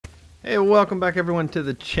Hey, welcome back everyone to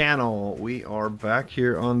the channel. We are back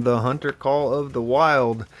here on the Hunter Call of the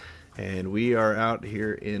Wild, and we are out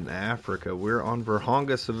here in Africa. We're on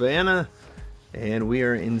Virunga Savannah, and we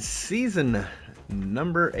are in season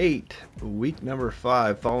number 8, week number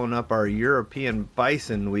 5, following up our European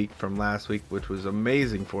bison week from last week, which was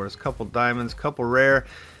amazing for us. Couple diamonds, couple rare,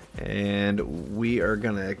 and we are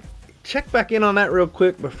gonna check back in on that real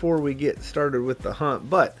quick before we get started with the hunt.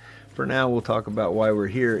 But for now, we'll talk about why we're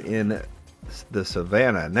here in the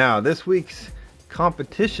savannah. Now, this week's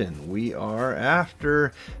competition, we are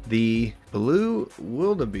after the Blue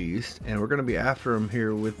Wildebeest, and we're going to be after him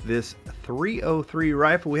here with this 303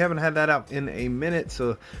 rifle. We haven't had that out in a minute,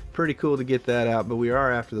 so pretty cool to get that out. But we are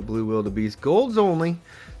after the Blue Wildebeest. Golds only,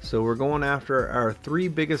 so we're going after our 3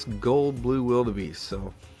 biggest gold Blue Wildebeest.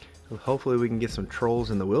 So hopefully we can get some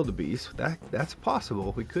trolls in the wildebeest. That's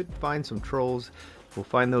possible. We could find some trolls. We'll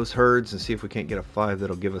find those herds and see if we can't get a 5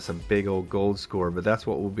 that'll give us a big old gold score, but that's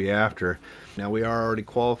what we'll be after. Now, we are already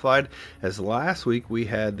qualified, as last week we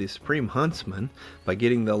had the Supreme Huntsman by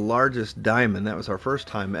getting the largest diamond. That was our first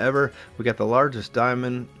time ever. We got the largest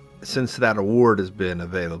diamond since that award has been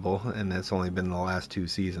available, and that's only been the last 2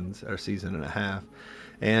 seasons, or season and a half.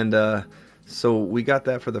 And so we got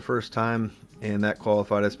that for the first time, and that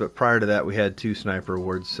qualified us. But prior to that, we had 2 sniper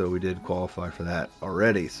awards, so we did qualify for that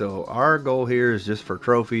already. So our goal here is just for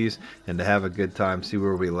trophies and to have a good time, see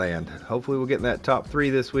where we land. Hopefully we'll get in that top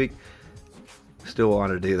 3 this week. Still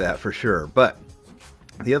want to do that for sure. But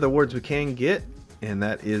the other awards we can get, and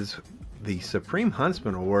that is the Supreme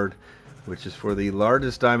Huntsman Award, which is for the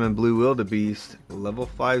largest diamond Blue Wildebeest, level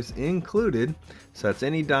 5s included. So that's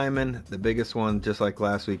any diamond, the biggest one, just like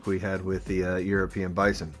last week we had with the European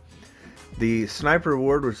bison. The Sniper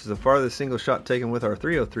Award, which is the farthest single shot taken with our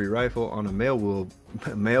 303 rifle on a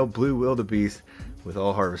male Blue Wildebeest with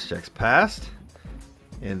all harvest checks passed.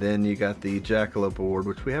 And then you got the Jackalope Award,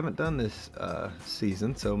 which we haven't done this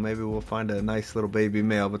season, so maybe we'll find a nice little baby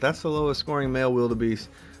male. But that's the lowest scoring male wildebeest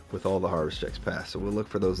with all the harvest checks passed. So we'll look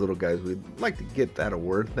for those little guys. We'd like to get that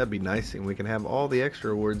award. That'd be nice, and we can have all the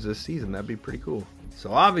extra awards this season. That'd be pretty cool.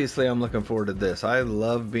 So obviously I'm looking forward to this. I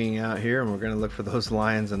love being out here, and we're going to look for those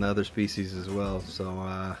lions and other species as well.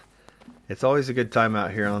 So it's always a good time out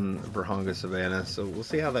here on Virunga Savannah. So we'll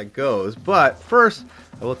see how that goes. But first,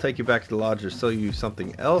 I will take you back to the lodge to show you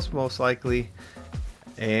something else most likely.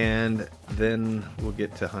 And then we'll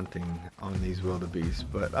get to hunting on these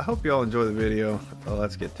wildebeest. But I hope you all enjoy the video. Well,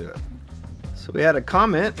 let's get to it. So we had a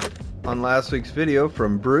comment on last week's video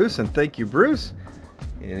from Bruce, and thank you, Bruce.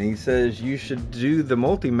 And he says you should do the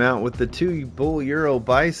multi-mount with the 2 bull Euro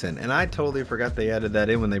bison. And I totally forgot they added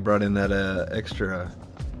that in when they brought in that the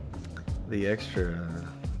extra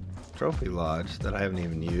trophy lodge that I haven't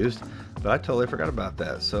even used. But I totally forgot about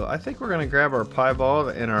that. So I think we're going to grab our piebald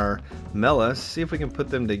and our Mellis, see if we can put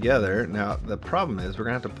them together. Now the problem is we're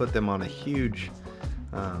going to have to put them on a huge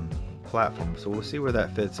platform. So we'll see where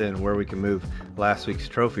that fits in, where we can move last week's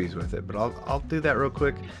trophies with it. But I'll do that real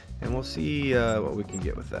quick, and we'll see what we can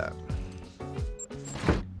get with that.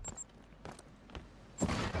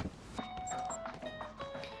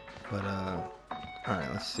 But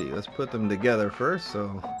alright, let's see. Let's put them together first.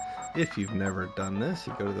 So if you've never done this,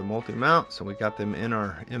 you go to the multi-mount. So we got them in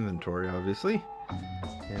our inventory, obviously.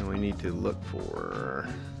 And we need to look for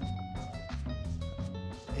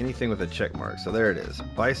anything with a check mark. So there it is.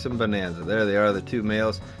 Bison Bonanza. There they are, the 2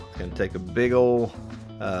 males. It's going to take a big old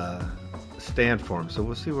stand for them. So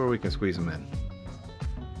we'll see where we can squeeze them in.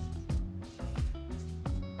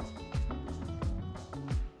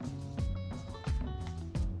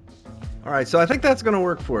 Alright, so I think that's going to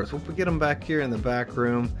work for us. We'll get them back here in the back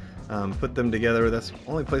room, put them together. That's the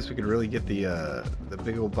only place we could really get the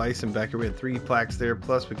big old bison back here. We had 3 plaques there,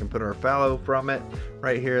 plus we can put our fallow from it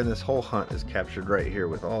right here, and this whole hunt is captured right here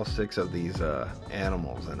with all 6 of these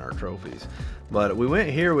animals and our trophies. But we went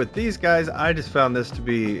here with these guys. I just found this to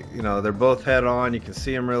be, you know, they're both head on. You can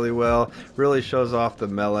see them really well. Really shows off the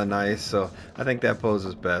mela nice. So I think that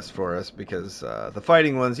poses best for us because the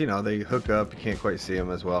fighting ones, you know, they hook up. You can't quite see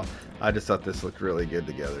them as well. I just thought this looked really good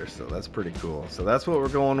together. So that's pretty cool. So that's what we're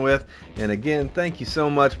going with. And again, thank you so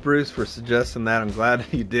much, Bruce, for suggesting that. I'm glad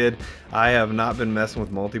you did. I have not been messing with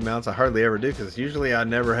multi-mounts. I hardly ever do because usually I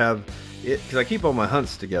never have it, because I keep all my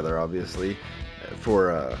hunts together, obviously,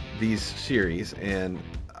 for these series, and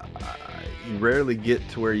you rarely get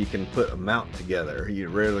to where you can put a mount together. You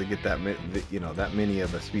rarely get that, you know, that many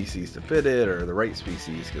of a species to fit it, or the right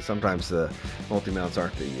species, because sometimes the multi-mounts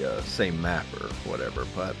aren't the same map or whatever.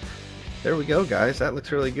 But There we go, guys. That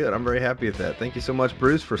looks really good. I'm very happy with that. Thank you so much,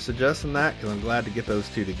 Bruce, for suggesting that, because I'm glad to get those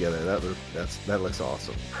two together. That looks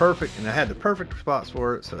awesome. Perfect, and I had the perfect spots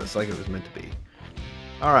for it, so it's like it was meant to be.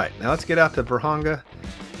 All right, now let's get out to Vurhonga.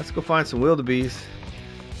 Let's go find some wildebeest.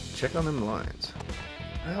 Check on them lions.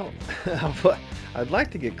 Well, I'd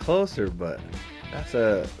like to get closer, but that's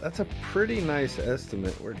a pretty nice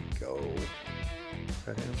estimate. Where'd he go? Is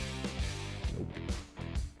that him? Nope.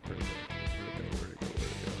 Where'd he go?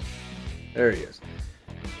 There he is.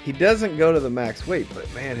 He doesn't go to the max weight, but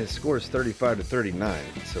man, his score is 35 to 39,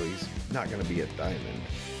 so he's not going to be a diamond.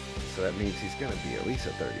 So that means he's going to be at least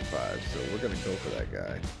a 35, so we're going to go for that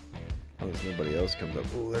guy. Unless nobody else comes up.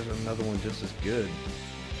 Oh, there's another one just as good.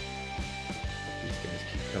 These guys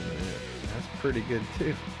keep coming in. That's pretty good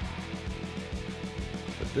too.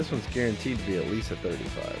 But this one's guaranteed to be at least a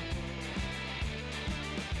 35.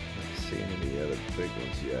 Not seeing any other big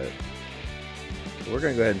ones yet. We're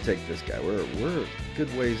going to go ahead and take this guy. We're a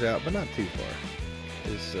good ways out, but not too far.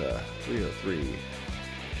 This 303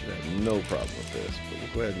 should have no problem with this. But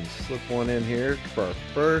we'll go ahead and slip one in here for our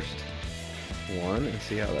first one and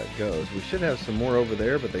see how that goes. We should have some more over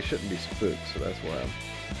there, but they shouldn't be spooked, so that's why I'm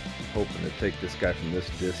hoping to take this guy from this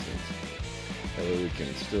distance. That way we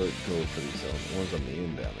can still go for these ones on the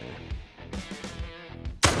end down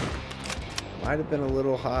there. Might have been a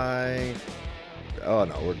little high. Oh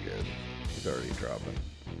no, we're good. He's already dropping.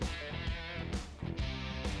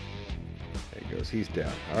 There he goes. He's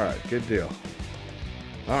down. Alright, good deal.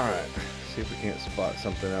 Alright, see if we can't spot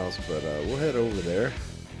something else, but we'll head over there,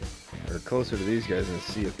 or closer to these guys, and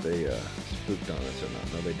see if they spooked on us or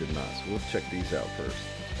not. No, they did not, so we'll check these out first.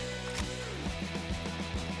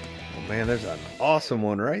 Oh man, there's an awesome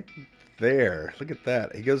one right there. Look at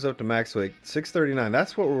that. He goes up to max weight, 639.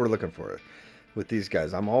 That's what we're looking for with these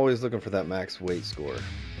guys. I'm always looking for that max weight score.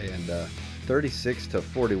 And 36 to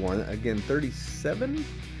 41. Again, 37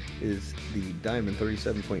 is the diamond,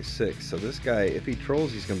 37.6. So this guy, if he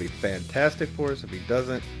trolls, he's going to be fantastic for us. If he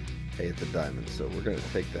doesn't, hey, it's a diamond. So we're going to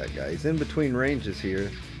take that guy. He's in between ranges here.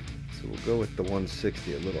 So we'll go with the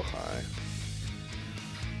 160, a little high.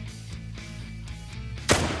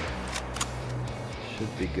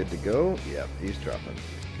 Should be good to go. Yep, he's dropping.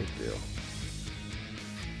 Good deal.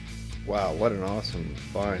 Wow, what an awesome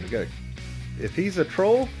find. If he's a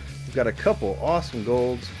troll, we've got a couple awesome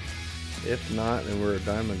golds. If not, then we're a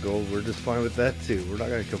diamond gold. We're just fine with that too. We're not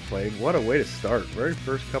going to complain. What a way to start. Very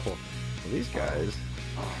first couple. Well, these guys,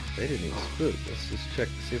 they didn't even spook. Let's just check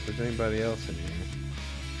to see if there's anybody else in here.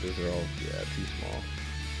 Those are all, yeah, too small.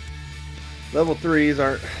 Level 3s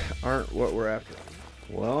aren't what we're after.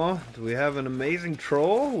 Well, do we have an amazing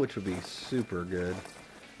troll, which would be super good?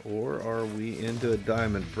 Or are we into a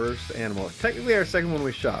diamond? First animal. Technically our second one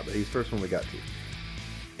we shot, but he's first one we got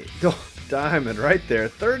to. Diamond right there.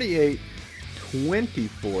 38-24.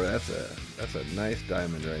 That's a nice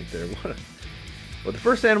diamond right there. Well, the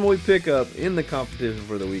first animal we pick up in the competition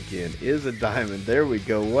for the weekend is a diamond. There we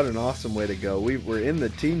go. What an awesome way to go. We're in the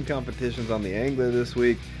team competitions on the angler this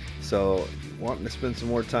week, so wanting to spend some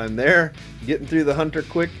more time there, getting through the hunter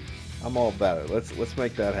quick. I'm all about it. Let's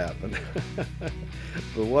make that happen.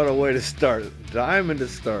 But what a way to start. Diamond to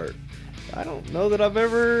start. I don't know that I've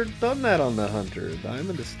ever done that on the hunter.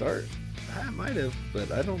 Diamond to start. I might have,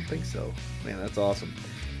 but I don't think so. Man, that's awesome.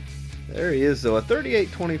 There he is though. A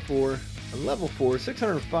 38-24, a level 4,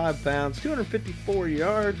 605 pounds, 254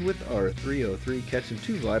 yards with our 303, catching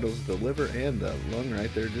 2 vitals, the liver and the lung right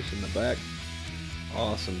there just in the back.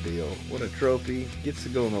 Awesome deal. What a trophy. Gets to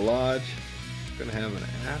go in the lodge. Gonna have an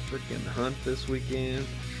African hunt this weekend.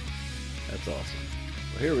 That's awesome.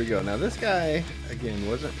 Well, here we go. Now this guy again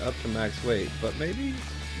wasn't up to max weight, but maybe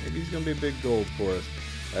he's gonna be a big gold for us.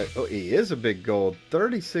 Oh, he is a big gold.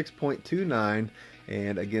 36.29,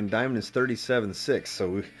 and again diamond is 37.6.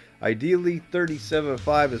 So ideally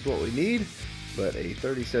 37.5 is what we need, but a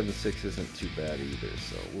 37.6 isn't too bad either.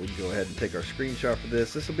 So we'll go ahead and take our screenshot for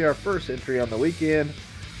this. This will be our first entry on the weekend.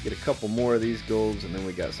 Get a couple more of these golds, and then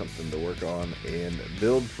we got something to work on and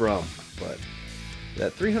build from. But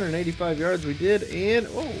that 385 yards we did, and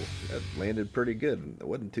oh, that landed pretty good. It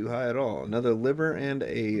wasn't too high at all. Another liver and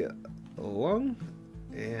a lung,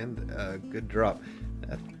 and a good drop.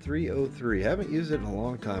 At 303. Haven't used it in a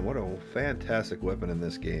long time. What a fantastic weapon in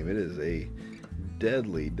this game. It is a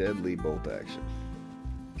deadly, deadly bolt action.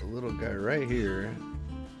 The little guy right here.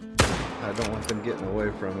 I don't want them getting away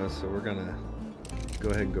from us, so we're gonna go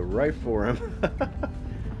ahead and go right for him.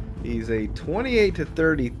 He's a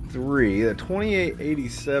 28-33. The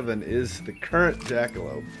 2887 is the current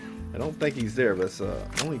jackalope. I don't think he's there, but it's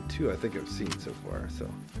only 2 I think I've seen so far. So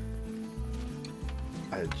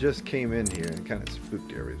I just came in here and kind of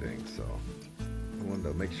spooked everything, so I wanted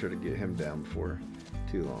to make sure to get him down before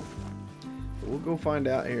too long. But we'll go find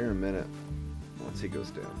out here in a minute once he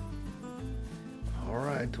goes down.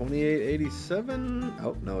 Alright, 2887.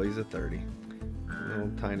 Oh, no, he's a 30.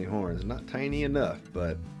 Little tiny horns. Not tiny enough,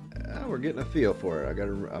 but we're getting a feel for it.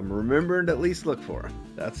 I'm remembering to at least look for him.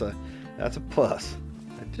 That's a plus.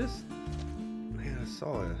 Man, I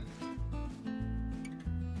saw it.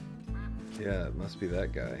 Yeah, it must be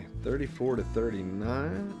that guy. 34 to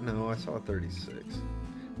 39. No, I saw 36.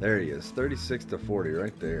 There he is. 36 to 40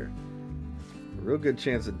 right there. A real good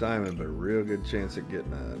chance at diamond, but a real good chance at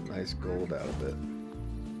getting a nice gold out of it.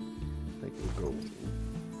 I think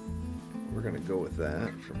we're gonna go with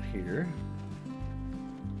that from here.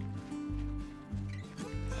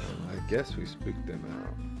 I guess we spooked them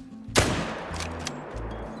out.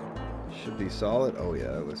 Should be solid. Oh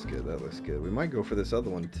yeah, that looks good. That looks good. We might go for this other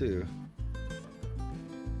one too.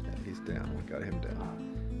 Yeah, he's down. We got him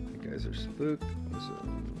down. You guys are spooked.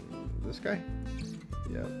 This guy?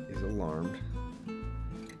 Yeah, he's alarmed.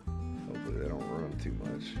 Hopefully they don't run too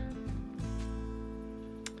much.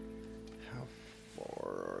 How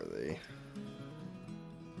far are they?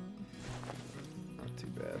 Not too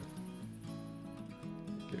bad.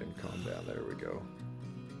 Get him calmed down. There we go.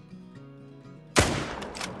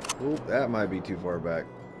 Oh, that might be too far back.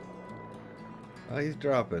 Oh, he's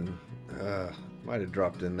dropping. Might have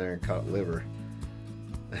dropped in there and caught liver.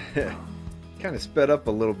 Kind of sped up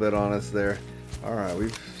a little bit on us there. Alright,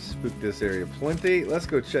 we've spooked this area plenty. Let's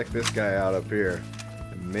go check this guy out up here.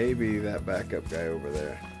 And maybe that backup guy over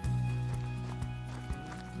there.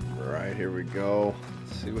 Right, here we go.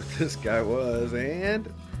 Let's see what this guy was.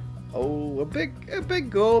 And oh, a big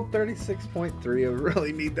gold, 36.3. I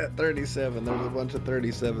really need that 37. There's a bunch of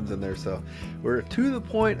 37s in there, so we're to the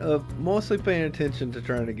point of mostly paying attention to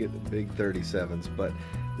trying to get the big 37s, but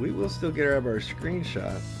we will still get our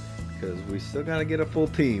screenshot because we still got to get a full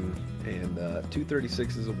team, and 2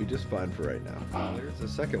 36s will be just fine for right now. There's the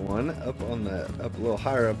second one up a little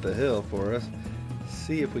higher up the hill for us.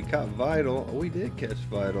 See if we caught Vital. Oh, we did catch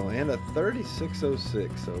Vital, and a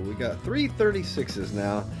 3606. So we got 3 36s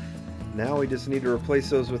now. Now we just need to replace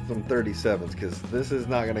those with some 37s because this is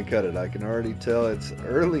not going to cut it. I can already tell it's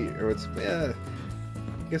early, or it's, I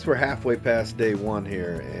guess we're halfway past day one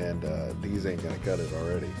here, and these ain't going to cut it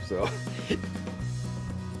already. So,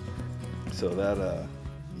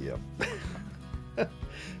 yep.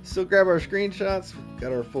 Still grab our screenshots.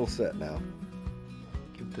 Got our full set now.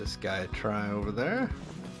 Give this guy a try over there.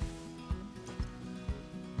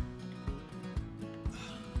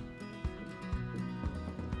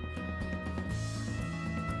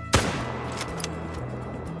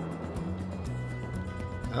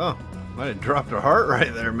 Oh, might have dropped a heart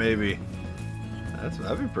right there, maybe.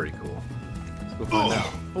 That'd be pretty cool. Let's go find out.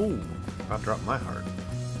 Oh, about dropped my heart.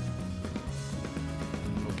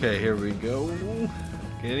 Okay, here we go.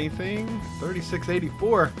 Anything?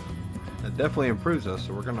 3684. That definitely improves us,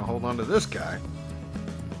 so we're going to hold on to this guy.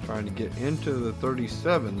 Trying to get into the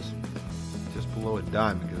 37s, just below a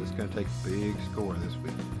diamond, because it's going to take a big score this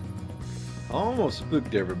week. Almost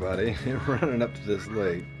spooked everybody running up to this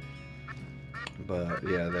lake. But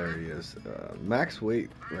yeah, there he is. Max weight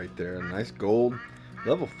right there. Nice gold.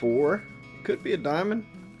 Level 4. Could be a diamond.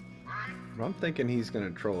 But I'm thinking he's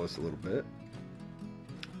going to troll us a little bit.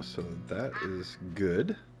 So that is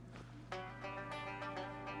good.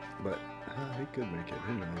 But he could make it.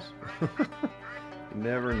 Who knows? You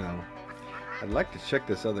never know. I'd like to check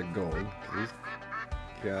this other gold. He's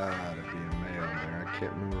got to be a male there. I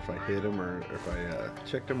can't remember if I hit him or if I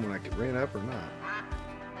checked him when I ran up or not.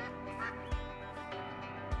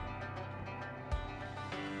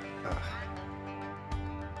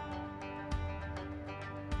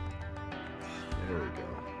 There we go.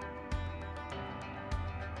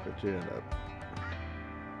 Put your hand up.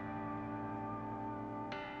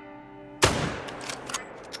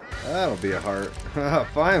 That'll be a heart.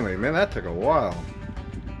 Finally, man, that took a while.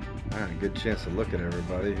 Alright, good chance to look at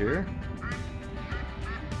everybody here.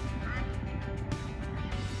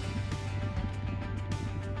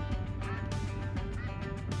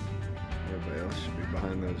 Everybody else should be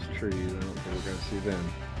behind those trees. I don't think we're going to see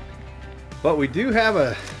them. But we do have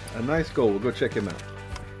a nice goal. We'll go check him out.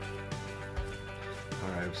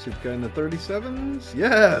 Alright, Soup Guy in the 37s.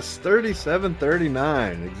 Yes,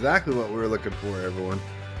 37-39. Exactly what we were looking for, everyone.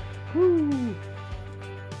 Woo!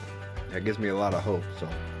 That gives me a lot of hope. So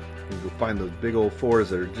we can go find those big old 4s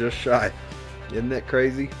that are just shy. Isn't that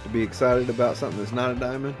crazy to be excited about something that's not a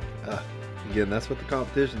diamond? Again, that's what the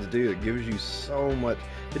competitions do. It gives you so much.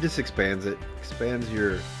 It just expands it. Expands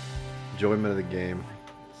your enjoyment of the game.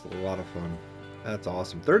 It's a lot of fun. That's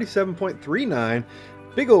awesome. 37.39.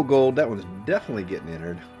 Big old gold. That one's definitely getting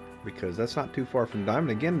entered because that's not too far from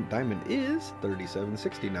diamond. Again, diamond is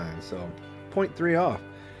 37.69, so 0.3 off.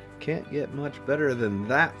 Can't get much better than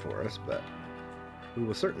that for us, but we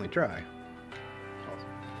will certainly try.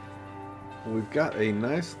 Awesome. We've got a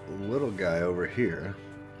nice little guy over here.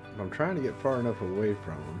 I'm trying to get far enough away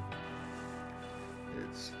from him.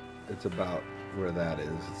 It's about where that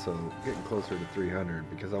is, so getting closer to 300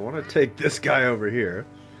 because I want to take this guy over here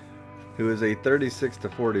who is a 36 to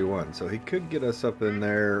 41, so he could get us up in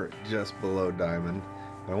there just below diamond,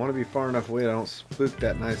 but I want to be far enough away I don't spook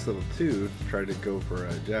that nice little tooth, try to go for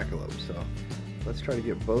a jackalope. So let's try to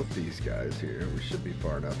get both these guys here. We should be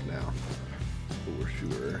far enough now for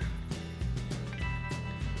sure.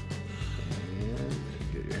 And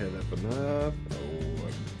get your head up enough. Oh,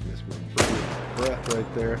 I missed my breath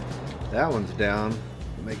right there. That one's down.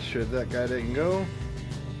 Make sure that guy didn't go.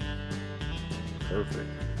 Perfect.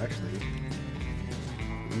 Actually,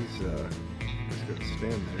 he's going to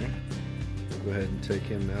stand there. We'll go ahead and take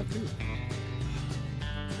him now too.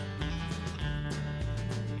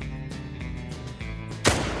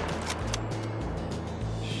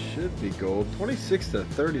 Should be gold. 26 to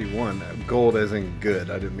 31. Gold as in good.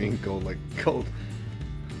 I didn't mean gold like gold.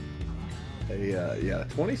 Yeah,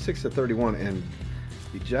 26 to 31, and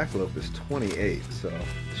the jackalope is 28, so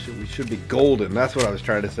we should be golden. That's what I was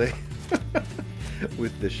trying to say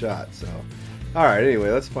with the shot. So, all right. Anyway,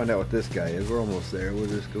 let's find out what this guy is. We're almost there. We'll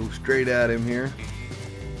just go straight at him here.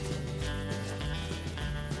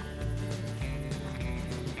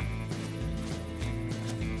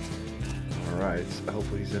 All right. So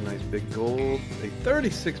hopefully he's a nice big gold. A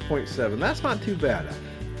 36.7. That's not too bad.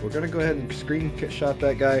 We're gonna go ahead and screenshot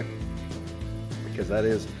that guy because that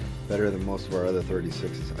is better than most of our other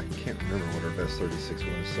 36s. I can't remember what our best 36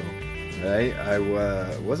 was, so I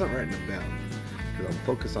wasn't writing them down because I'm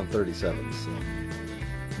focused on 37s. So,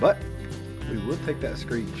 but we will take that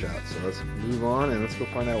screenshot. So let's move on and let's go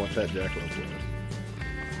find out what that jackalope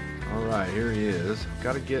was. All right, here he is.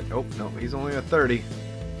 Got to get. Oh no, he's only a 30,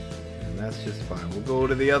 and that's just fine. We'll go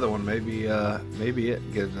to the other one. Maybe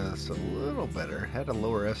it gives us a little better. Had a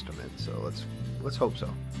lower estimate, so let's hope so.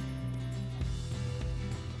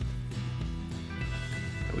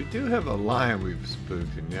 We do have a lion we've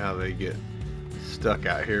spooked, and now they get stuck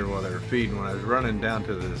out here while they're feeding when I was running down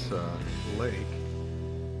to this lake.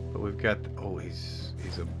 But we've got, oh, he's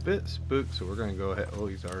a bit spooked, so we're going to go ahead. Oh,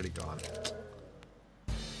 he's already gone.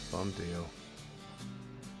 Bum deal.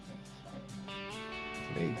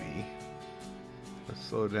 Maybe. Let's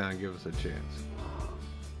slow down and give us a chance.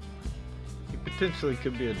 He potentially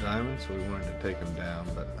could be a diamond, so we wanted to take him down,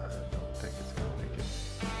 but I don't think it's going to make it.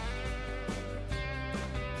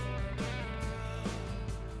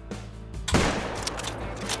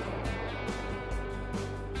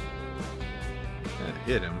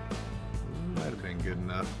 Hit him. Might have been good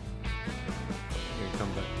enough. I'm gonna come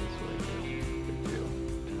back this way. Good deal.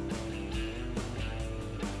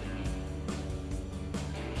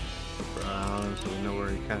 Brown, so we know where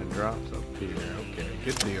he kind of drops up here. Okay,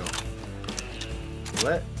 good deal.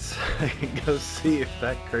 Let's go see if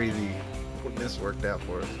that craziness worked out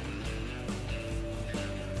for us.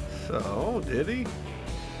 So, did he?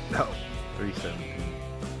 No, 317.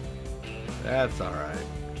 That's alright.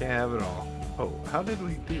 Can't have it all. Oh, how did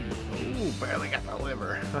we do this? Oh, barely got the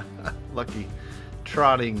liver. Lucky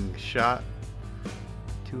trotting shot.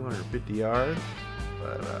 250 yards,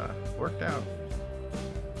 but worked out.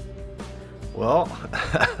 Well,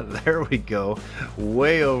 there we go.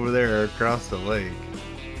 Way over there across the lake.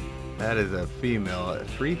 That is a female at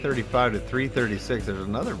 335 to 336. There's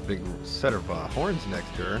another big set of horns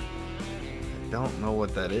next to her. I don't know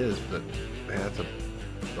what that is, but man, that's a...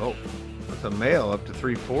 Oh. That's a male up to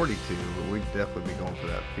 342, but we'd definitely be going for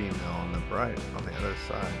that female on the right, on the other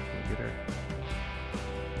side. Can we get her?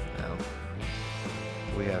 No.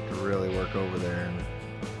 We have to really work over there and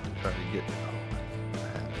try to get.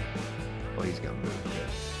 Oh, he's gonna move.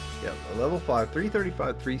 Yep, a level 5,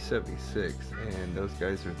 335, 376, and those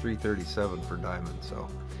guys are 337 for diamond. So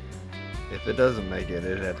if it doesn't make it,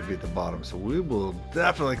 it'd have to be at the bottom. So we will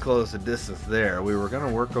definitely close the distance there. We were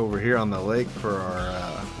gonna work over here on the lake for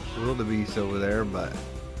our wildebeest over there, but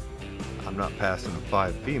I'm not passing a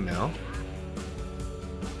 5 female.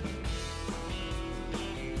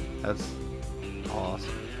 That's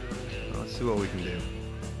awesome. Let's see what we can do.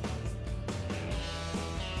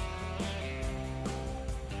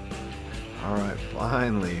 All right,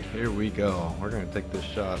 finally, here we go. We're gonna take this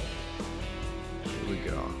shot. Here we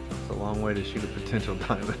go. It's a long way to shoot a potential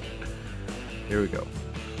diamond. Here we go.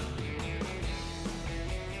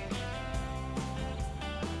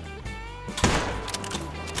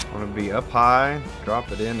 Want to be up high,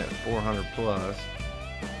 drop it in at 400 plus.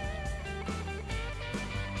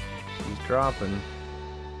 She's dropping.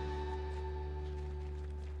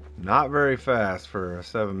 Not very fast for a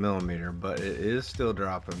 7mm, but it is still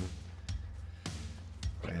dropping.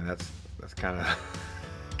 Man, that's kind of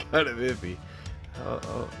iffy.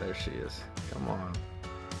 Oh, there she is. Come on,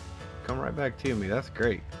 come right back to me. That's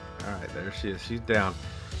great. All right, there she is. She's down.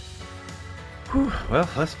 Whew. Well,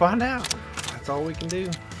 let's find out. That's all we can do.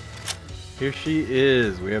 Here she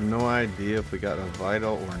is. We have no idea if we got a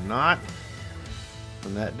vital or not.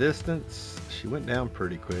 From that distance, she went down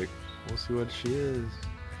pretty quick. We'll see what she is.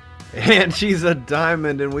 And she's a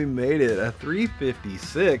diamond, and we made it. A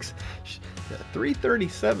 356.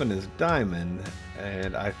 337 is diamond,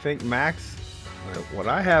 and I think max, what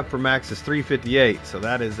I have for max is 358. So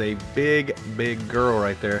that is a big girl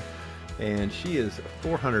right there. And she is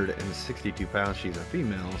 462 pounds. She's a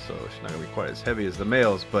female, so she's not going to be quite as heavy as the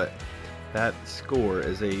males, but that score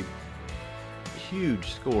is a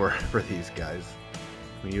huge score for these guys.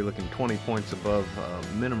 I mean, you're looking 20 points above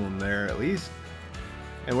minimum there at least.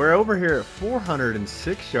 And we're over here at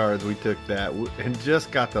 406 yards. We took that and just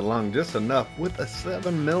got the lung just enough with a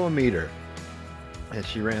 7mm. And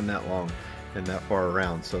she ran that long and that far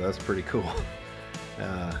around, so that's pretty cool.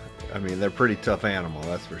 I mean, they're a pretty tough animal,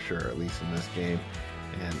 that's for sure, at least in this game.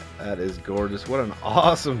 And that is gorgeous. What an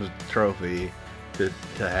awesome trophy to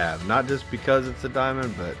have. Not just because it's a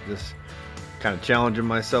diamond, but just kind of challenging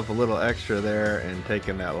myself a little extra there and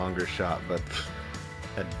taking that longer shot. But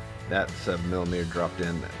that 7mm dropped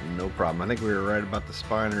in no problem. I think we were right about the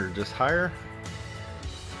spine or just higher.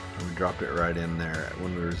 And we dropped it right in there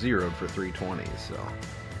when we were zeroed for 320. So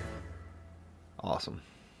awesome.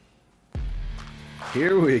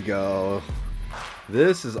 Here we go.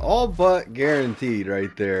 This is all but guaranteed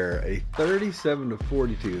right there. A 37 to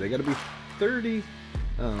 42. They got to be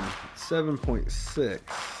 37.6.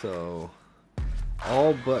 So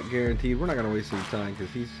all but guaranteed. We're not going to waste any time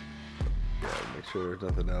because he's. Yeah, make sure there's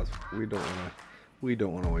nothing else. We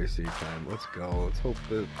don't want to waste any time. Let's go. Let's hope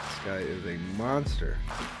that this guy is a monster.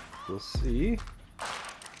 We'll see.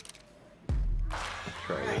 Let's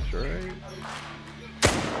try this right.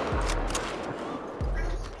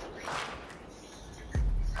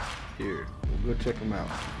 Here, we'll go check him out.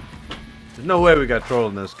 There's no way we got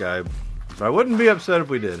trolled in this guy, but I wouldn't be upset if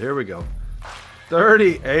we did. Here we go.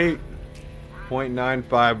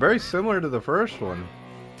 38.95, very similar to the first one.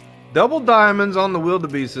 Double diamonds on the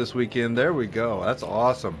wildebeest this weekend. There we go. That's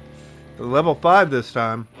awesome. For level 5 this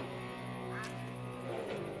time.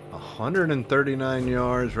 139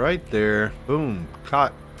 yards right there. Boom.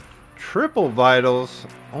 Caught triple vitals.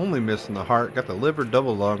 Only missing the heart. Got the liver,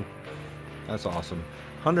 double lung. That's awesome.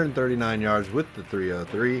 139 yards with the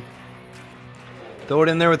 303. Throw it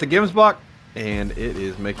in there with the Gemsbach, and it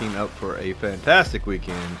is making up for a fantastic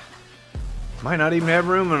weekend. Might not even have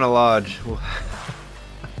room in a lodge.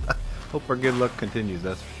 Hope our good luck continues,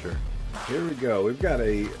 that's for sure. Here we go. We've got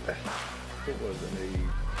a, what was it, a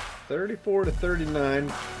 34 to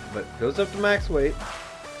 39, but goes up to max weight.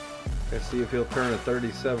 Let's see if he'll turn a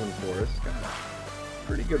 37 for us. Got a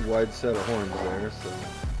pretty good wide set of horns there, so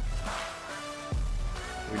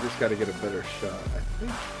we just got to get a better shot. I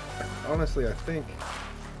think, honestly, yeah,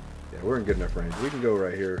 we're in good enough range. We can go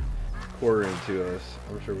right here, quartering to us.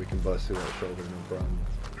 I'm sure we can bust through that shoulder, no problem.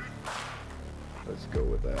 Let's go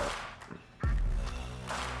with that.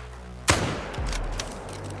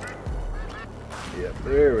 Yep,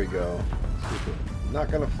 there we go.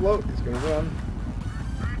 Not gonna float, he's gonna run.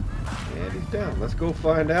 And he's down. Let's go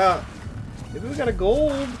find out. Maybe we got a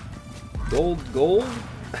gold. Gold.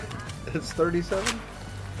 It's 37.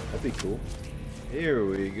 That'd be cool. Here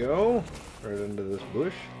we go. Right into this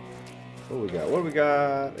bush. What we got? What do we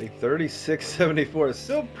got? A 36.74. It's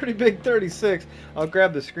still a pretty big 36. I'll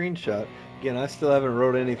grab the screenshot. Again, I still haven't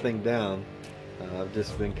wrote anything down. I've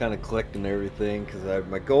just been kind of collecting everything because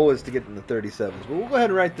my goal is to get in the 37s. But we'll go ahead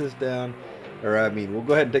and write this down. Or I mean, we'll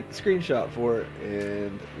go ahead and take the screenshot for it,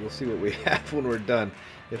 and we'll see what we have when we're done.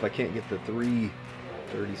 If I can't get the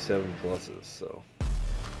 337 pluses, so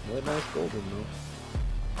what a nice golden though.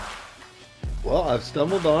 Well, I've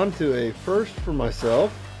stumbled onto a first for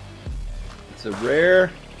myself. It's a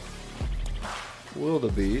rare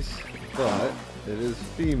wildebeest, but it is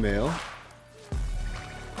female.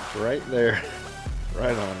 Right there,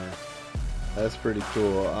 right on her. That's pretty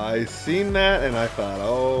cool. I seen that and I thought,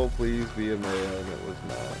 oh, please be a male, and it was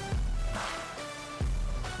not.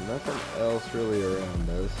 Nothing else really around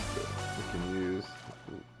us that we can use.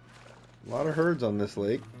 A lot of herds on this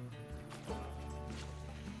lake,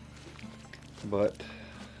 but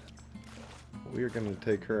we are going to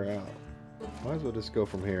take her out. Might as well just go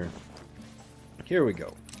from here. Here we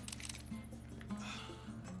go.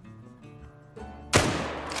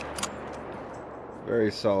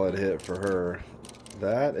 Very solid hit for her.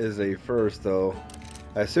 That is a first, though.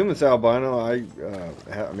 I assume it's albino. I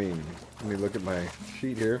mean, let me look at my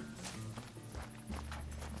sheet here.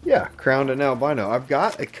 Yeah, crowned and albino. I've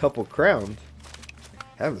got a couple crowned.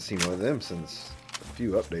 Haven't seen one of them since a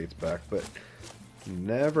few updates back, but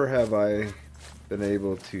never have I been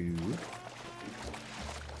able to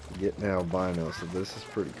get an albino, so this is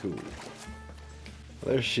pretty cool.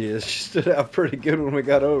 There she is. She stood out pretty good when we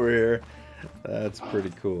got over here. That's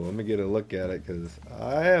pretty cool. Let me get a look at it because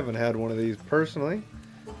I haven't had one of these personally.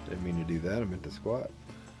 Didn't mean to do that. I meant to squat.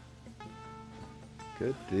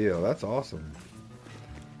 Good deal. That's awesome.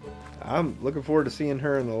 I'm looking forward to seeing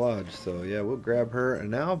her in the lodge. So yeah, we'll grab her.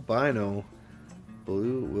 An albino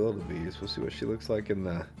Blue Wildebeest. We'll see what she looks like in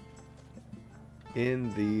the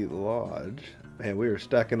lodge. Man, we were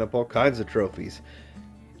stacking up all kinds of trophies.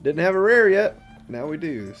 Didn't have a rare yet. Now we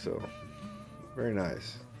do. So very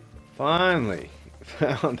nice. Finally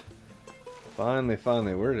found. Finally.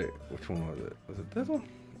 Which one was it? Was it this one?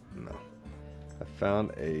 No. I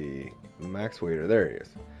found a max waiter. There he is.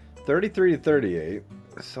 33 to 38.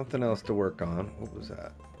 Something else to work on. What was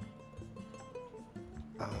that?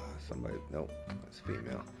 Ah, somebody. Nope. That's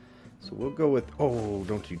female. So we'll go with. Oh,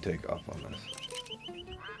 don't you take off on this.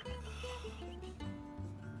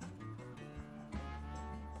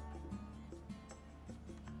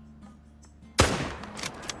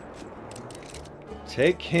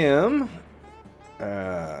 Take him.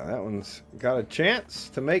 That one's got a chance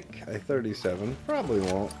to make a 37. Probably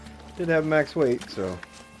won't. Did have max weight, so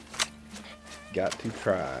got to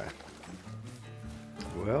try.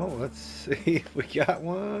 Well, let's see if we got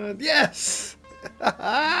one. Yes!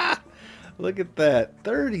 Look at that.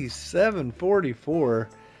 37.44.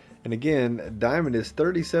 And again, diamond is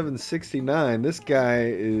 37.69. This guy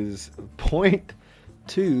is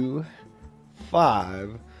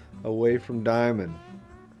 0.25 away from diamond.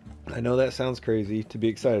 I know that sounds crazy to be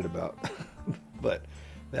excited about, but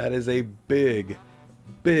that is a big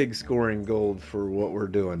scoring gold for what we're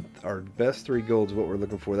doing. Our best 3 golds, what we're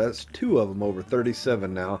looking for. That's 2 of them over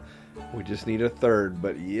 37 now. We just need a third,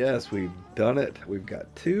 but yes, we've done it. We've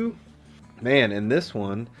got 2. Man, in this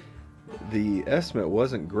one, the estimate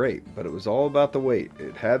wasn't great, but it was all about the weight.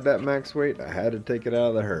 It had that max weight. I had to take it out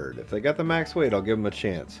of the herd. If they got the max weight, I'll give them a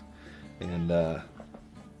chance. And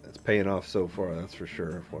it's paying off so far, that's for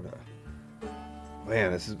sure.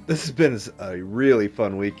 Man, this has been a really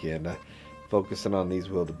fun weekend. Focusing on these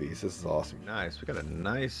wildebeests. This is awesome. Nice. We got a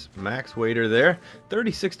nice max waiter there.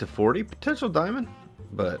 36 to 40. Potential diamond,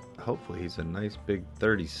 but hopefully he's a nice big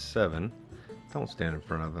 37. Don't stand in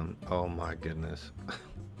front of him. Oh my goodness.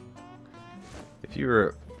 If you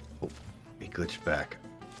were... Oh, he glitched back.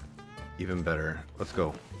 Even better. Let's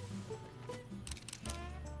go.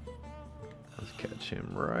 Let's catch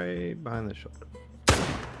him right behind the shoulder.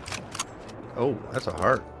 Oh, that's a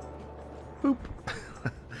heart. Boop.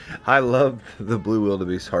 I love the Blue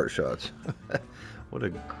Wildebeest heart shots. What a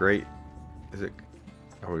great... Is it...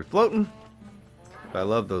 Are we floating? I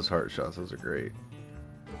love those heart shots. Those are great.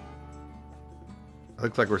 It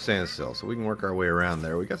looks like we're standing still, so we can work our way around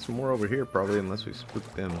there. We got some more over here probably, unless we spook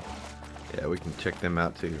them. Yeah, we can check them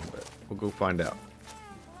out too, but we'll go find out.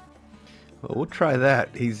 Well, we'll try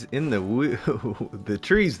that. He's in the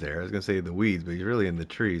trees there. I was going to say the weeds, but he's really in the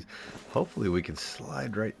trees. Hopefully we can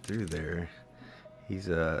slide right through there. He's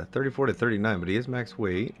 34 to 39, but he is max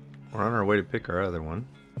weight. We're on our way to pick our other one.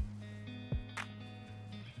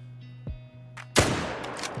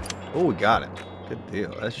 Oh, we got it. Good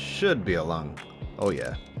deal. That should be a lung. Oh,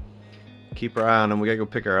 yeah. Keep our eye on him. We got to go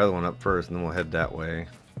pick our other one up first, and then we'll head that way.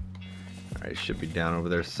 Alright, should be down over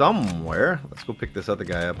there somewhere. Let's go pick this other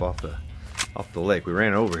guy up off the lake. We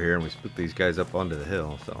ran over here, and we spooked these guys up onto the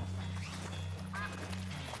hill, so...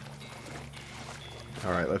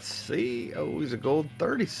 Alright, let's see. Oh, he's a gold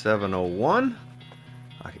 3701.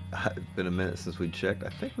 It's been a minute since we checked. I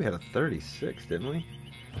think we had a 36, didn't we?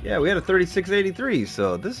 Yeah, we had a 3683,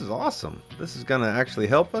 so this is awesome. This is going to actually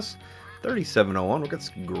help us. 3701. Let's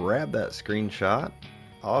grab that screenshot.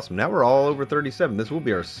 Awesome. Now we're all over 37. This will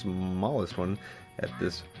be our smallest one at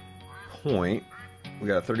this point. We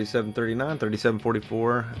got a 3739,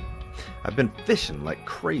 3744. I've been fishing like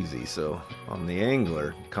crazy, so on the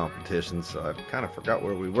angler competition, so I kind of forgot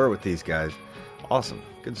where we were with these guys. Awesome.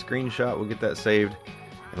 Good screenshot. We'll get that saved.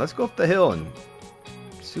 And let's go up the hill and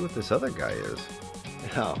see what this other guy is.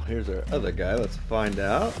 Now, here's our other guy. Let's find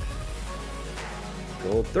out.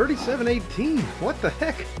 Gold 3718. What the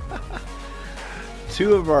heck?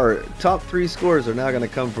 2 of our top 3 scores are now going to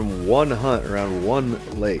come from one hunt around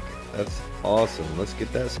one lake. That's awesome. Let's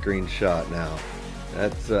get that screenshot now.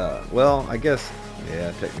 That's, well, I guess,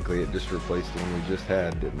 yeah, technically it just replaced the one we just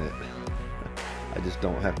had, didn't it? I just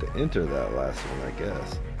don't have to enter that last one, I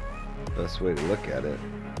guess. Best way to look at it.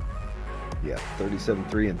 Yeah,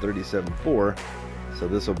 37.3 and 37.4. So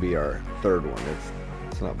this will be our third one.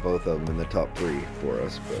 It's not both of them in the top 3 for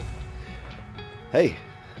us, but hey,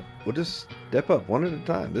 we'll just step up one at a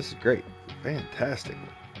time. This is great. Fantastic.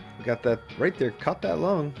 We got that right there. Caught that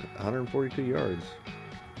long. 142 yards.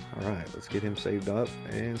 All right, let's get him saved up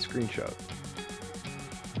and screenshot.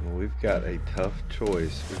 Well, we've got a tough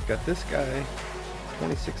choice. We've got this guy,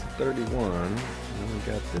 26-31. And we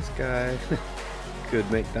got this guy.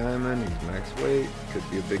 Could make diamond. He's max weight. Could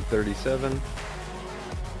be a big 37.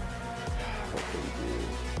 What do we do?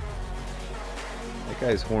 That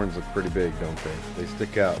guy's horns look pretty big, don't they? They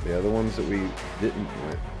stick out. The other ones that we didn't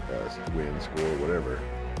win, score, whatever,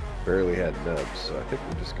 barely had nubs. So I think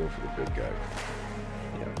we'll just go for the big guy.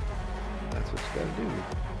 Yeah, that's what you gotta do.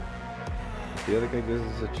 If the other guy gives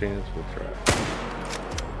us a chance, we'll try.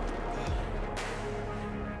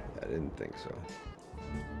 I didn't think so.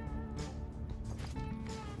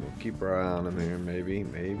 We'll keep our eye on him here. Maybe.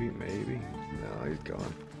 No, he's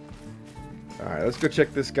gone. Alright, let's go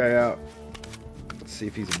check this guy out. Let's see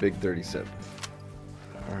if he's a big 37.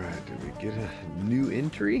 Alright, did we get a new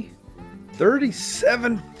entry?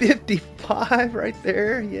 37.55 right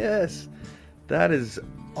there. Yes. That is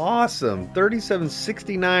awesome.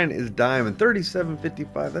 37.69 is diamond.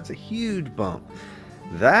 37.55. That's a huge bump.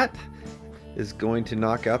 That is going to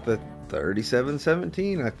knock out the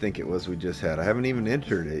 37.17, I think it was we just had. I haven't even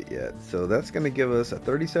entered it yet. So that's going to give us a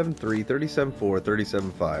 37.3, 37.4,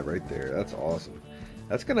 37.5 right there. That's awesome.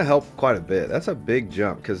 That's going to help quite a bit. That's a big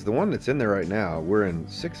jump because the one that's in there right now, we're in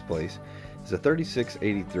 6th place, is a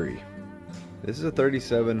 36.83. This is a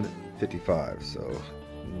 37.55, so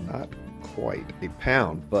not quite a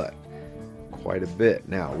pound, but quite a bit.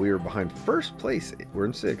 Now, we are behind first place. We're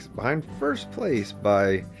in 6th, behind first place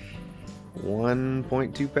by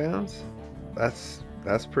 1.2 pounds. That's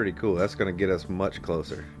pretty cool. That's going to get us much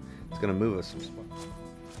closer. It's going to move us some spots.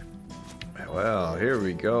 Well, here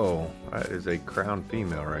we go. That is a crown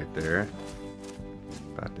female right there.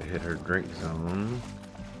 About to hit her drink zone.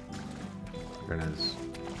 We're going to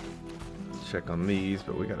check on these,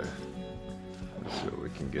 but we got to see what we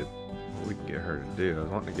can get her to do. I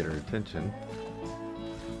was wanting to get her attention.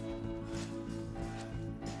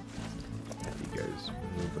 You guys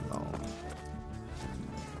moving on.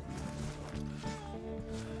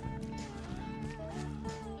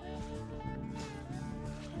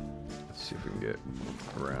 Let's see if we can get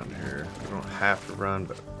around here. We don't have to run,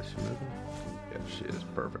 but is she moving? Yep, she is.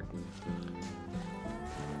 Perfect.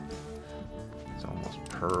 It's almost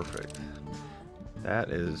perfect. That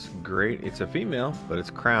is great. It's a female, but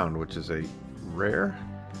it's crowned, which is a rare.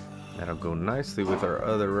 That'll go nicely with our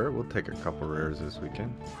other rare. We'll take a couple rares this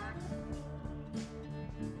weekend.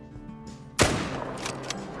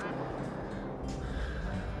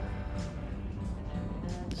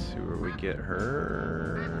 Let's see where we get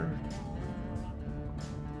her.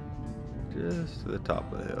 Just to the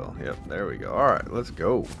top of the hill. Yep, there we go. All right, let's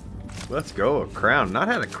go. Let's go. A crown. Not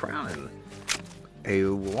had a crown in a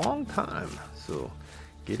long time. So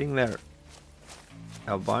getting that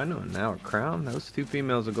albino and now a crown, those two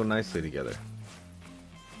females will go nicely together.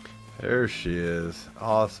 There she is.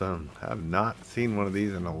 Awesome. I've not seen one of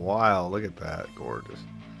these in a while. Look at that. Gorgeous.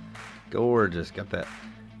 Gorgeous. Got that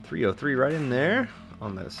 303 right in there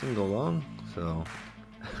on that single lung. So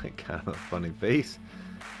kind of a funny face.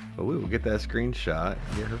 But we will get that screenshot,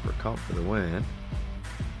 get her for comp for the win,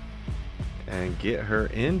 and get her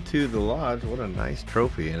into the lodge. What a nice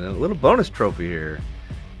trophy, and a little bonus trophy here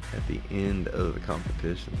at the end of the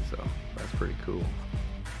competition. So that's pretty cool.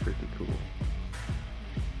 Pretty cool.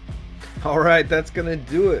 All right, that's gonna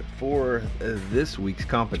do it for this week's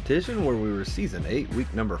competition, where we were season 8,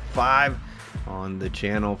 week number 5 on the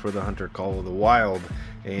channel for the Hunter Call of the Wild,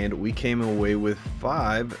 and we came away with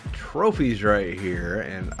 5 trophies right here.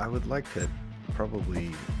 And I would like to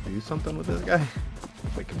probably do something with this guy,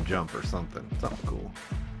 make him jump or something cool.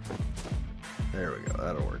 There we go,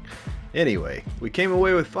 that'll work. Anyway, we came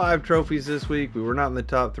away with 5 trophies this week. We were not in the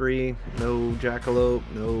top 3. No jackalope,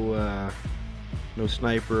 no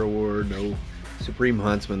sniper award, no supreme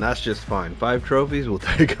huntsman. That's just fine. 5 trophies, we'll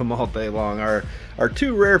take them all day long. Our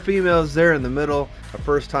 2 rare females there in the middle, our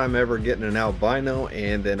first time ever getting an albino,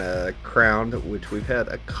 and then a crowned, which we've had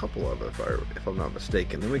a couple of, if I'm not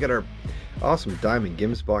mistaken. Then we got our awesome diamond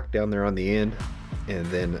Gimsbach down there on the end, and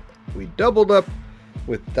then we doubled up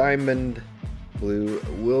with diamond Blue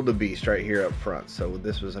Wildebeest right here up front. So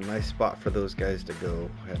this was a nice spot for those guys to go.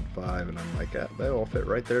 I had 5, and I'm like, they all fit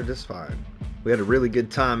right there just fine. We had a really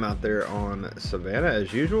good time out there on Savannah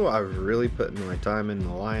as usual. I was really putting my time in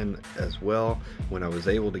the line as well when I was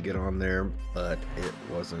able to get on there, but it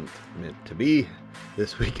wasn't meant to be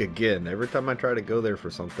this week again. Every time I try to go there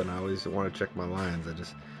for something, I always want to check my lines. I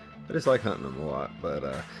just like hunting them a lot.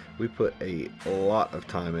 But we put a lot of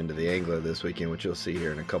time into the angler this weekend, which you'll see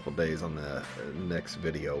here in a couple days on the next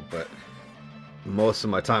video. But most of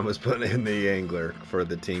my time was put in the angler for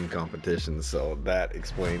the team competition, so that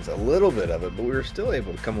explains a little bit of it. But we were still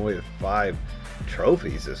able to come away with 5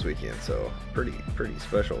 trophies this weekend, so pretty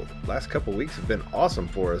special. Last couple weeks have been awesome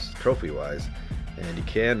for us trophy wise, and you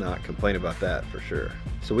cannot complain about that for sure.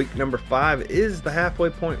 So week number 5 is the halfway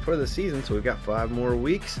point for the season, so we've got 5 more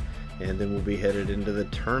weeks, and then we'll be headed into the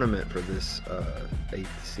tournament for this 8th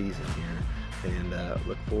season here. And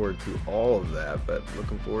look forward to all of that, but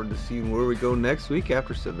looking forward to seeing where we go next week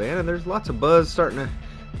after Savannah. There's lots of buzz starting to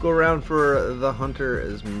go around for the Hunter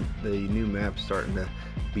as the new map's starting to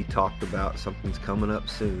be talked about. Something's coming up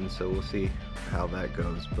soon, so we'll see how that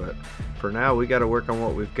goes. But for now, we got to work on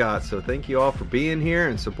what we've got. So thank you all for being here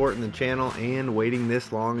and supporting the channel and waiting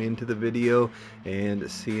this long into the video and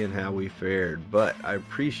seeing how we fared. But I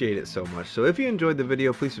appreciate it so much. So if you enjoyed the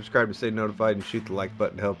video, please subscribe to stay notified and shoot the like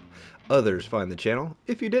button to help others find the channel.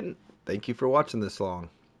 If you didn't, thank you for watching this long.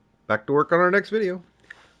 Back to work on our next video.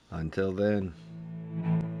 Until then.